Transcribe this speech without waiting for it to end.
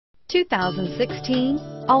2016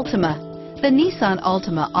 Altima. The Nissan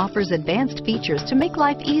Altima offers advanced features to make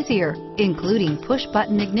life easier, including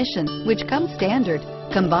push-button ignition, which comes standard.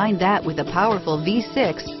 Combine that with a powerful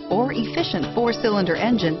V6 or efficient 4-cylinder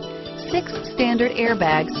engine, 6 standard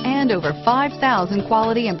airbags, and over 5,000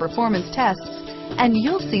 quality and performance tests, and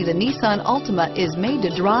you'll see the Nissan Altima is made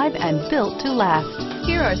to drive and built to last.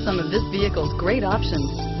 Here are some of this vehicle's great options: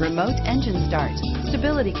 remote engine start,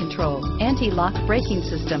 stability control, anti-lock braking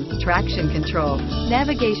system, traction control,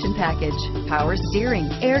 navigation package, power steering,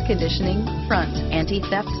 air conditioning, front,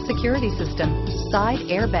 anti-theft security system, side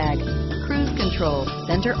airbag, cruise control,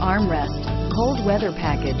 center armrest, cold weather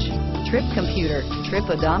package, trip computer, trip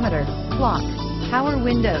odometer, clock, power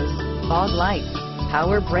windows, fog lights,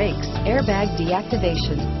 power brakes, airbag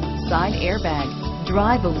deactivation, side airbag.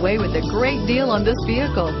 Drive away with a great deal on this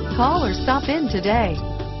vehicle. Call or stop in today.